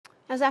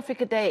As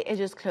Africa Day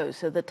edges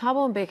closer, the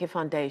Thabo Mbeki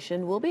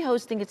Foundation will be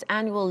hosting its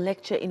annual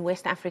lecture in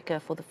West Africa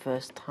for the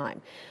first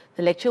time.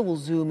 The lecture will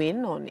zoom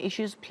in on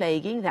issues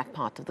plaguing that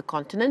part of the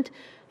continent.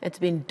 It's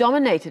been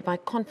dominated by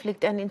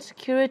conflict and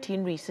insecurity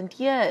in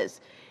recent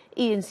years.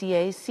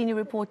 eNCA's senior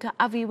reporter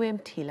Aviwe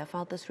Mtila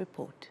filed this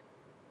report.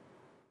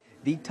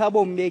 The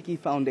Thabo Mbeki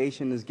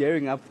Foundation is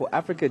gearing up for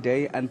Africa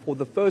Day, and for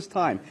the first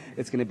time,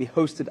 it's going to be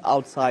hosted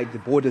outside the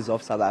borders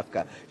of South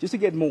Africa. Just to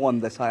get more on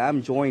this, I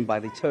am joined by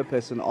the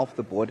chairperson of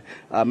the board.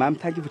 Ma'am,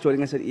 thank you for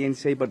joining us at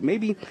eNCA, but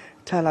maybe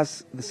tell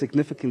us the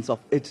significance of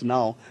it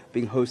now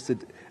being hosted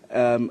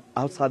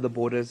outside the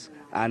borders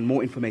and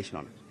more information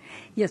on it.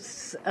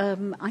 Yes,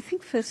 I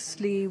think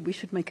firstly we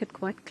should make it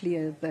quite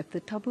clear that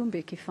the Thabo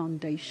Mbeki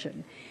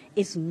Foundation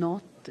is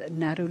not a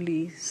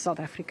narrowly South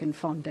African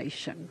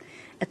foundation.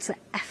 It's an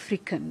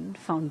African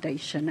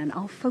foundation, and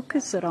our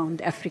focus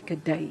around Africa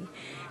Day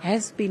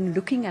has been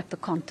looking at the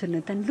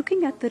continent and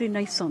looking at the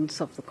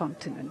renaissance of the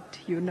continent,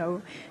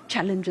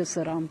 challenges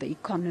around the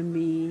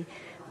economy,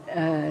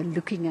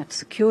 looking at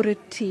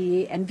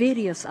security and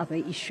various other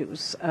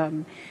issues.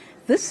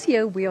 This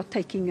year we are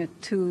taking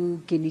it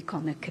to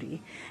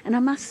Guinea-Conakry, and I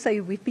must say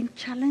we've been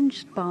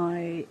challenged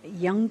by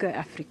younger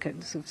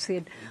Africans who've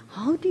said,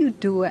 how do you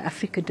do an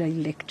Africa Day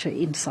lecture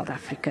in South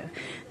Africa?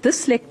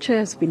 This lecture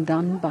has been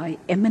done by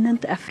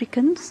eminent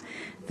Africans.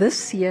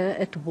 This year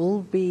it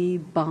will be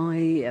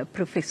by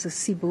Professor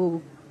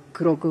Thabo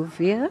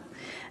Mbeki,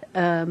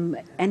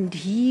 and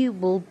he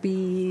will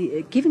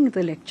be giving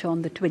the lecture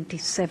on the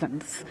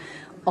 27th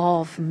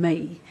of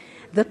May.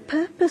 The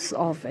purpose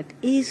of it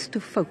is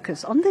to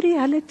focus on the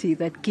reality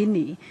that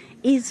Guinea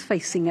is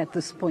facing at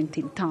this point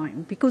in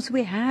time, because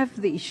we have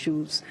the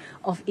issues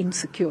of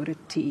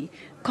insecurity,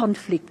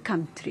 conflict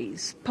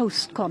countries,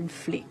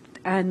 post-conflict,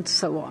 and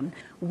so on.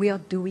 We are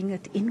doing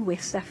it in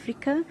West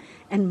Africa,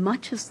 and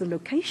much as the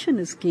location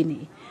is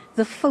Guinea,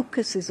 the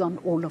focus is on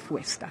all of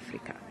West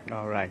Africa.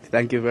 All right.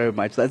 Thank you very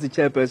much. That's the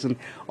chairperson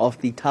of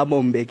the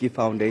Thabo Mbeki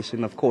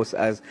Foundation, of course,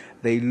 as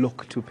they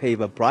look to pave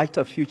a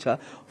brighter future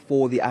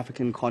for the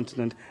African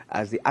continent,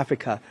 as the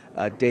Africa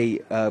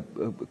Day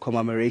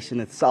commemoration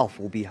itself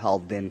will be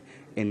held then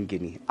in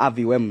Guinea.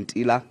 Aviwe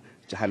Mtila,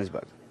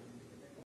 Johannesburg.